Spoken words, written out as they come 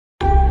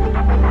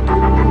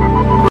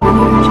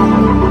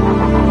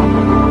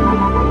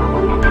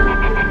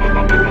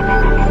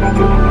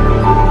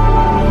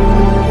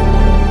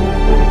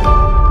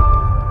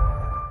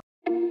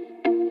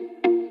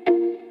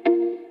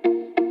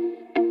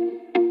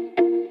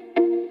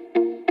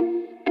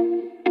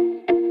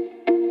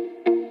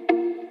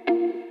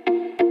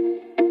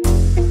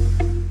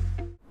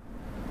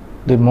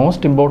The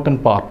most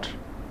important part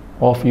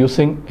of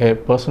using a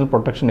personal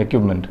protection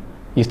equipment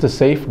is the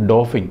safe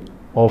doffing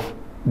of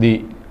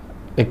the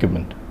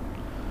equipment.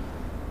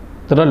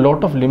 There are a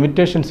lot of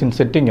limitations in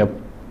setting up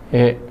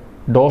a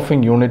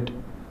doffing unit,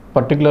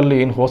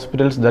 particularly in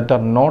hospitals that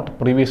are not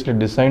previously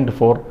designed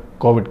for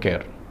COVID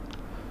care.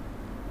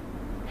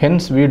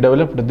 Hence, we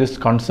developed this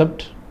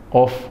concept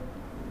of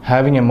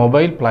having a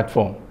mobile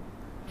platform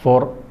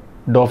for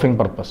doffing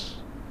purpose.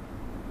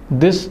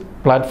 This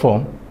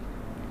platform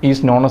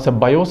is known as a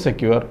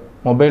Biosecure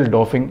mobile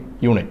doffing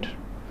unit.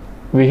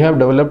 We have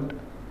developed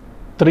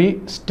 3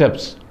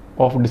 steps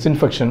of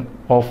disinfection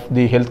of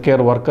the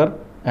healthcare worker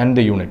and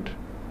the unit.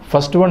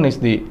 First one is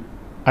the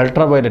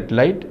ultraviolet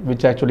light,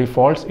 which actually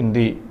falls in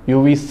the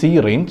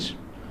UVC range.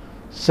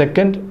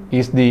 Second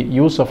is the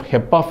use of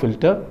HEPA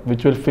filter,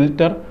 which will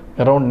filter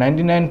around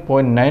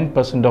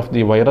 99.9% of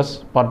the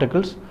virus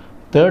particles.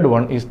 Third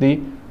one is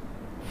the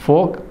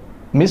fog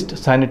mist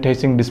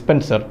sanitizing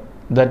dispenser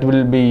that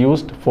will be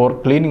used for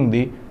cleaning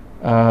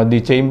the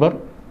chamber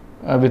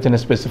within a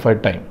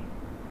specified time.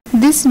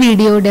 This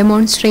video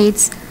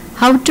demonstrates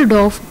how to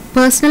doff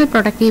personal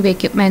protective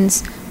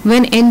equipments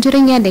when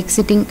entering and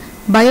exiting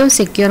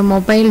Biosecure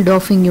mobile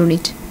doffing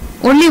unit.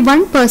 Only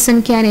one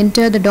person can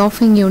enter the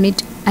doffing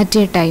unit at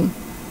a time.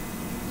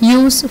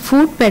 Use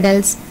foot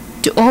pedals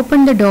to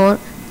open the door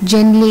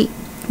gently.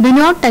 Do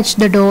not touch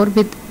the door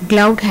with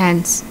gloved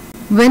hands.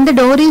 When the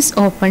door is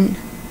opened,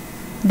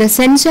 the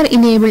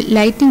sensor-enabled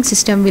lighting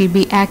system will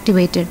be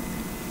activated.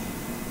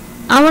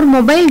 Our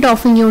mobile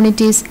doffing unit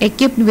is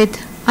equipped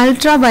with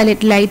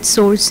ultraviolet light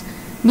source,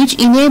 which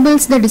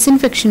enables the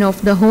disinfection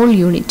of the whole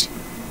unit.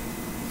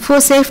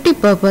 For safety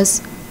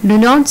purpose, do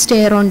not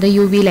stare on the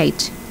UV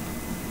light.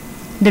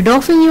 The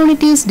doffing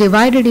unit is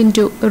divided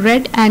into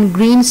red and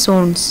green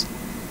zones.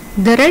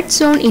 The red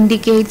zone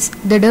indicates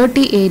the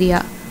dirty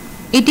area.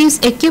 It is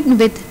equipped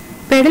with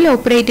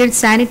pedal-operated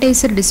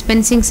sanitizer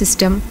dispensing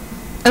system,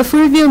 a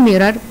full-view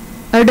mirror,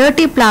 a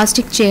dirty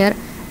plastic chair,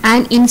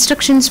 and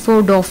instructions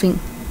for doffing.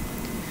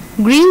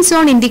 Green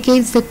zone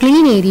indicates the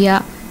clean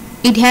area.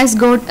 It has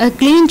got a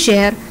clean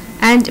chair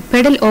and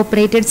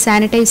pedal-operated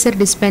sanitizer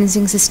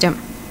dispensing system.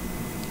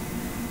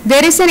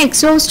 There is an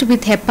exhaust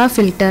with HEPA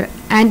filter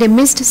and a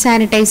mist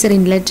sanitizer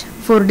inlet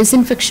for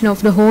disinfection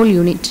of the whole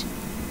unit.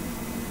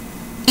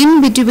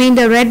 In between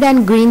the red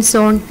and green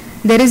zone,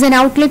 there is an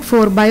outlet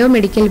for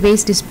biomedical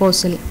waste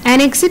disposal. An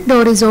exit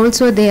door is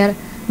also there,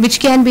 which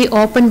can be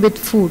opened with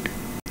foot.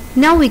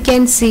 Now we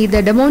can see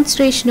the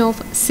demonstration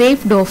of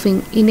safe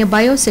doffing in a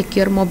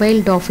Biosecure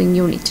mobile doffing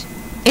unit.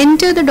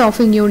 Enter the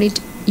doffing unit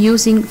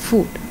using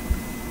foot.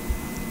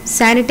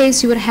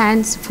 Sanitize your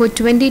hands for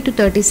 20 to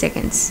 30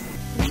 seconds.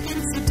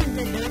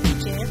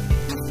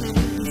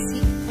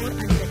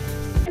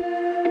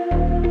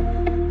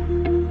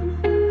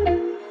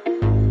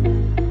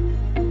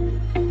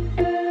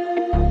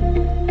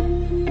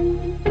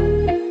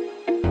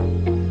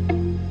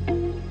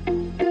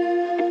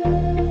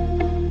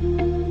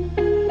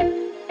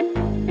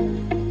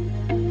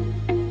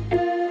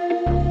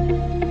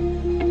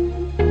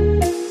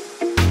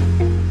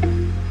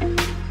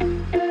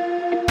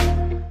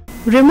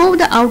 Remove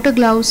the outer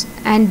gloves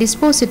and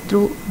dispose it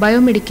through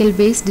biomedical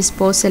waste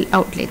disposal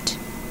outlet.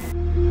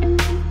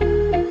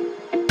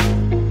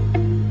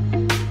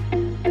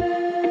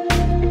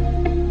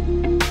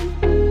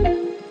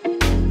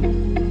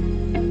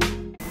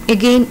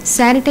 Again,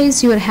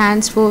 sanitize your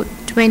hands for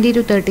 20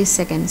 to 30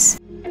 seconds.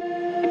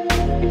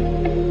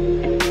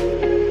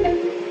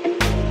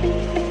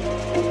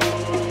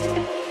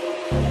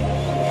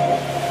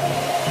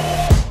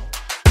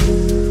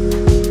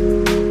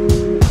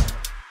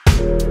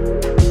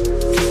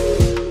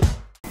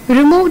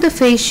 Remove the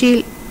face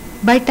shield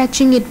by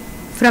touching it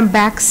from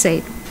back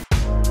side.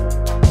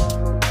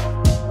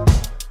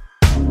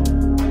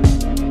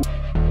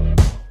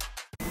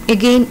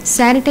 Again,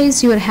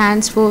 sanitize your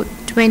hands for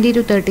 20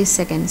 to 30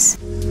 seconds.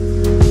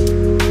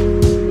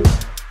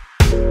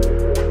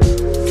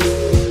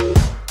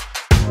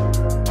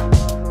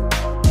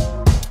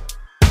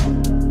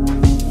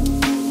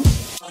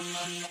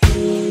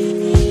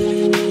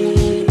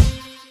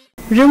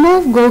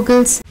 Remove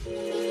goggles.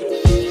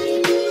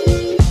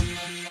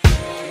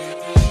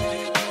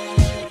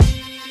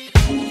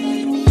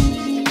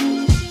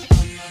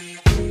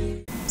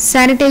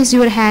 Sanitize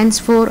your hands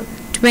for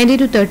 20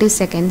 to 30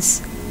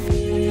 seconds.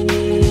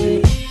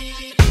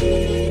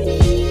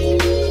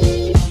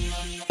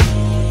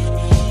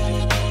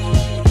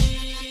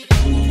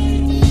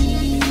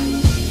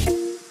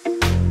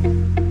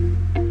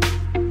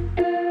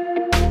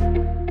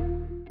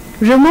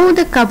 Remove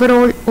the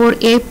coverall or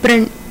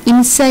apron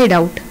inside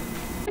out.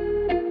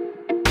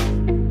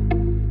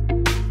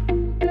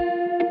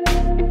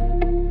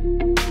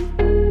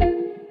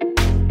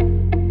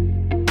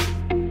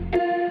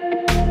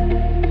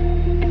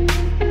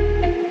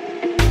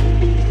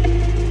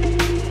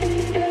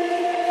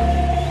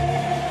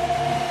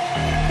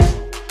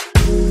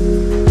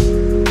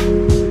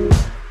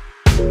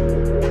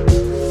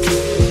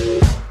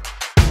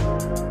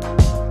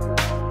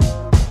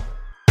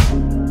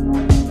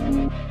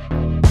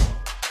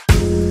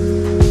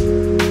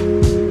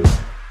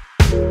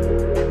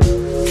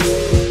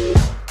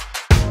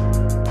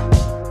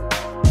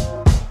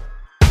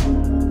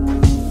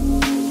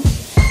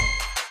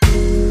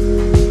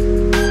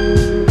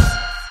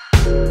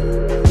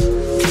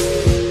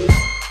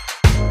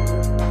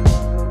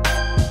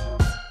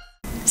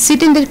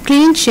 and a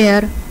clean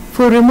chair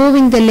for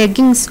removing the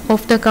leggings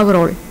of the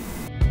coverall.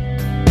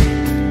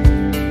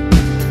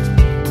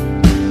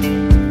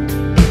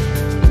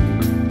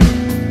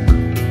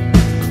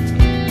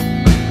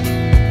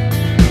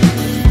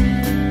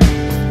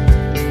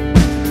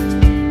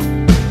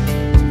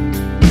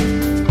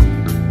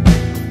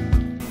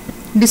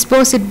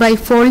 Dispose it by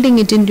folding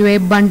it into a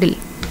bundle.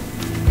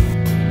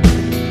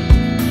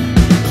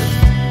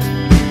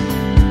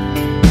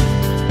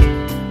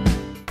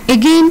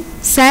 Again,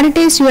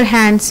 sanitize your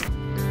hands.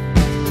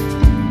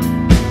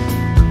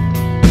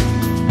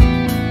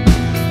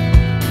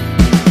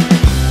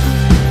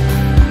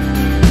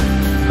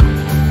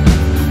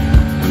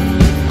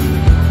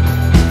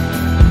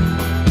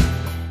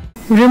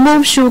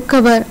 Remove shoe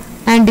cover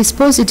and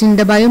dispose it in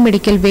the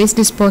biomedical waste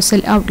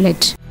disposal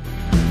outlet.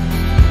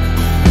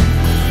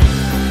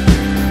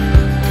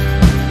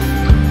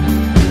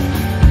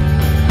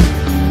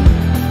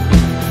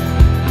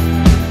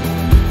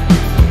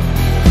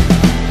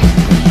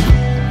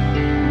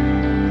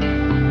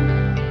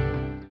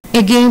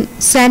 Again,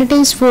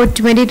 sanitize for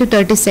 20 to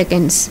 30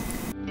 seconds.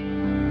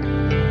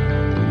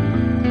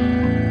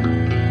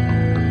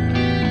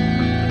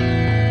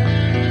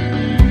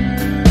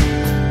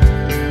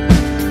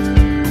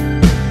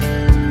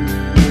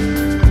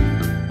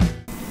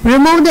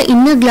 Remove the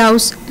inner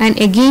gloves and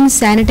again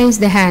sanitize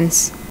the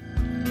hands.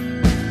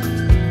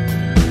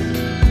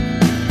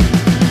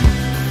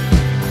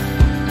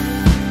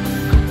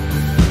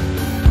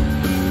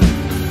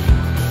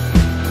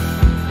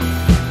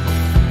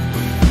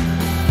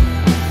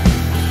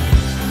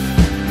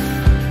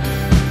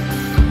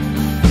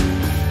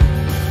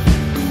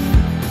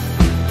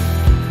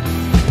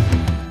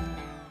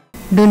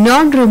 Do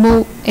not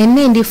remove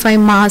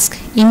N95 mask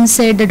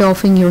inside the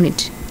doffing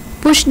unit.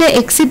 Push the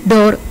exit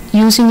door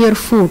using your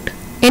foot.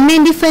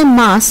 N95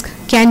 mask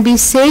can be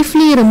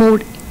safely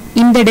removed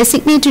in the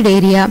designated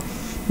area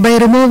by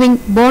removing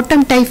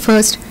bottom tie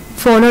first,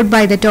 followed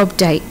by the top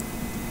tie.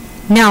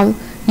 Now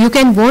you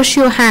can wash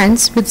your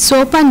hands with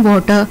soap and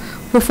water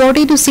for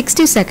 40 to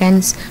 60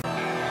 seconds.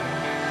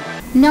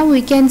 Now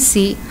we can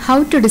see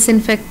how to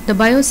disinfect the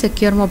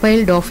Biosecure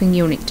mobile doffing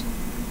unit.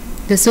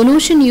 The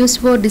solution used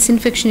for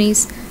disinfection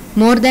is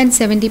more than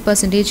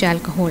 70%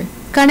 alcohol.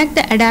 Connect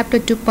the adapter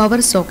to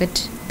power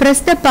socket. Press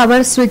the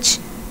power switch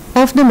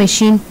of the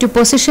machine to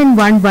position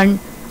 1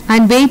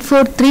 and wait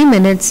for 3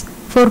 minutes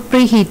for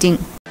preheating.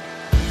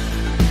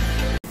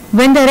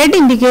 When the red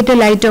indicator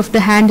light of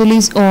the handle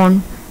is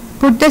on,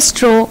 put the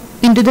straw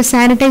into the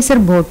sanitizer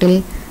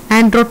bottle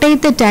and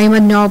rotate the timer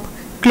knob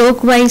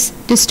clockwise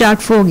to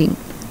start fogging.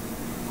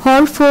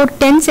 Hold for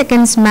 10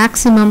 seconds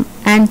maximum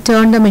and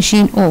turn the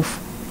machine off.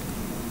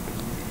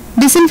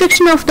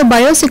 Disinfection of the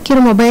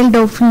Biosecure mobile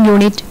doffing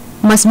unit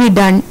must be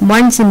done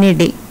once in a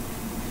day.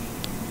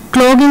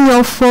 Clogging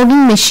of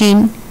fogging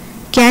machine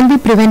can be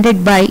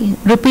prevented by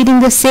repeating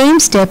the same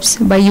steps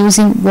by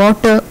using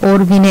water or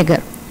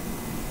vinegar.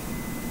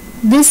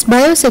 This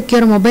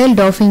Biosecure mobile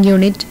doffing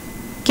unit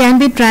can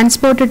be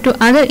transported to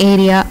other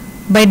area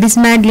by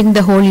dismantling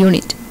the whole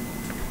unit.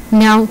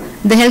 Now,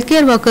 the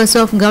healthcare workers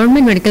of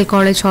Government Medical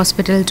College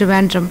Hospital,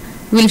 Trivandrum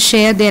will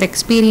share their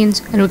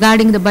experience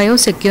regarding the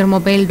Biosecure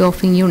mobile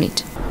doffing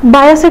unit.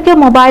 Biosecure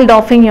mobile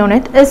doffing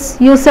unit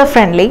is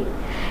user-friendly.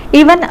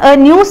 Even a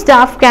new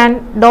staff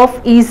can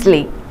doff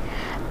easily.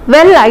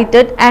 Well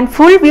lighted and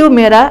full view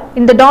mirror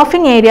in the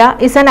doffing area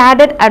is an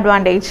added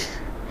advantage.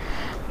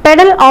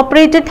 Pedel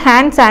operated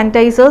hand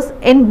sanitizers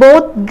in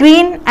both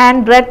green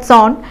and red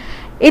zone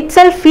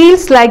itself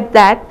feels like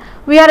that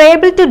we are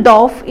able to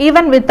doff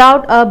even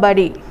without a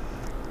buddy.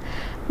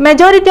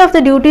 Majority of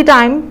the duty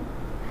time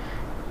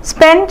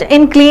spent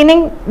in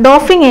cleaning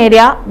doffing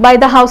area by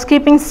the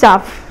housekeeping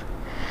staff.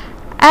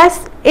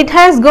 As it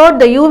has got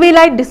the UV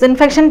light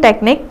disinfection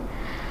technique,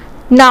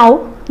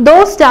 now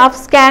those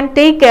staffs can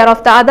take care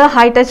of the other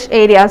high touch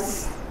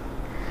areas.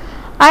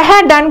 I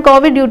had done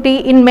COVID duty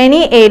in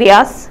many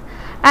areas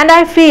and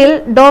I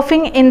feel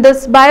doffing in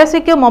this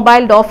Biosecure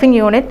mobile doffing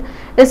unit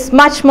is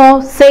much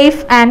more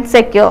safe and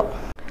secure.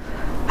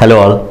 Hello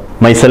all.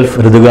 Myself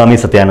Ridugami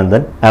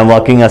Satyanandan. I am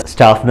working as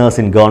staff nurse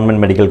in Government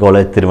Medical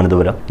College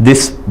Thiruvananthapuram.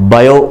 This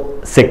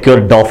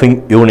Biosecure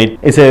doffing unit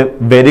is a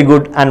very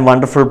good and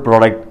wonderful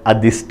product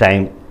at this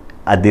time,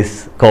 at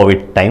this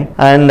COVID time.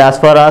 And as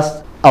far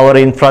as our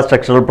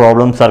infrastructural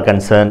problems are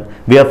concerned,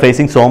 we are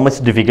facing so much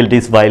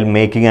difficulties while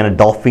making a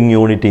doffing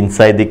unit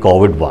inside the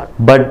COVID ward.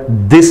 But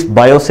this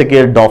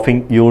Biosecure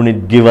doffing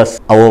unit gives us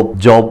our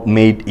job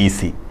made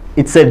easy.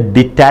 It's a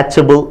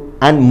detachable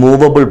and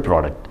movable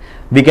product.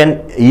 We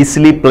can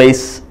easily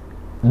place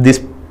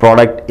this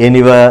product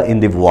anywhere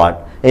in the ward,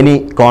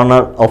 any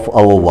corner of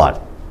our ward.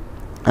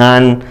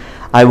 And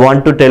I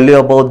want to tell you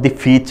about the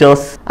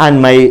features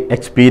and my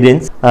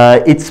experience.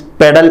 Its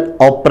pedal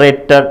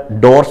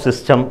operated door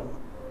system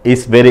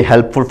is very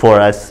helpful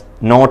for us.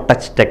 No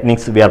touch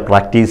techniques we are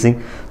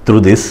practicing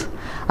through this.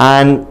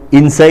 And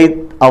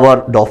inside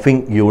our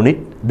doffing unit,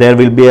 there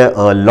will be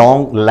a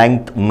long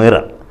length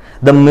mirror.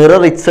 The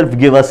mirror itself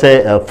gives us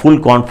a full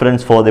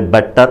confidence for the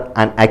better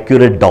and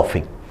accurate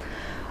doffing.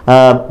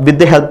 With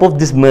the help of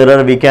this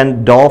mirror, we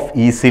can doff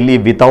easily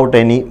without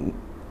any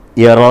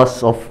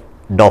errors of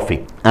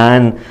doffing,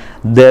 and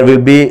there will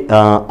be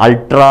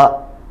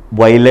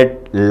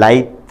ultraviolet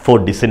light for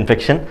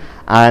disinfection,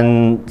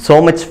 and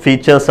so much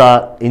features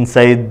are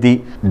inside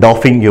the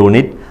doffing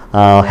unit.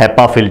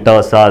 HEPA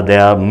filters are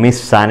there,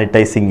 mist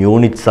sanitizing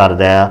units are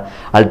there,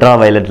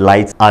 ultraviolet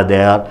lights are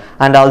there,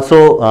 and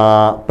also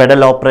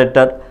pedal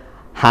operated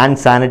hand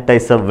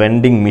sanitizer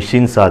vending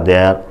machines are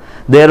there.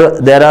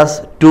 There are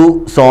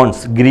two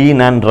zones, green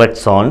and red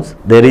zones.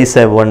 There is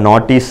one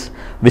notice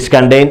which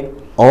contain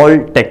all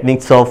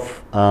techniques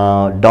of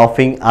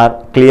doffing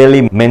are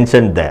clearly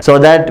mentioned there, so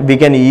that we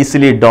can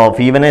easily doff.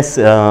 Even as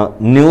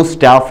new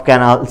staff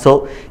can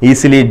also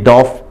easily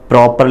doff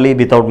properly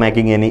without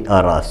making any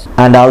errors.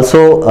 And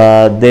also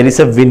there is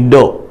a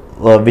window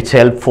which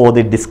help for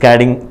the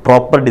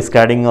proper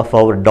discarding of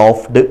our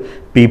doffed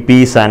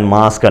PPs and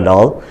mask and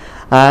all.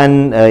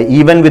 And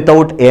even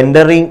without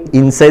entering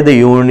inside the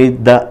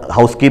unit, the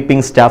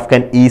housekeeping staff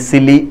can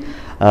easily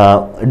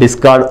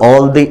discard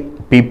all the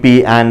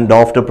PP and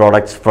doffed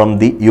products from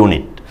the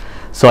unit.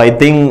 So I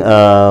think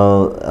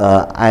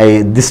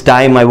this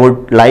time I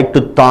would like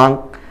to thank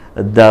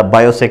the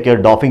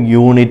Biosecure Doffing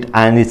unit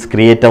and its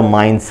creative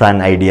minds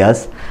and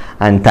ideas,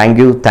 and thank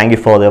you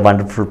for the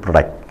wonderful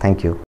product.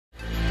 Thank you.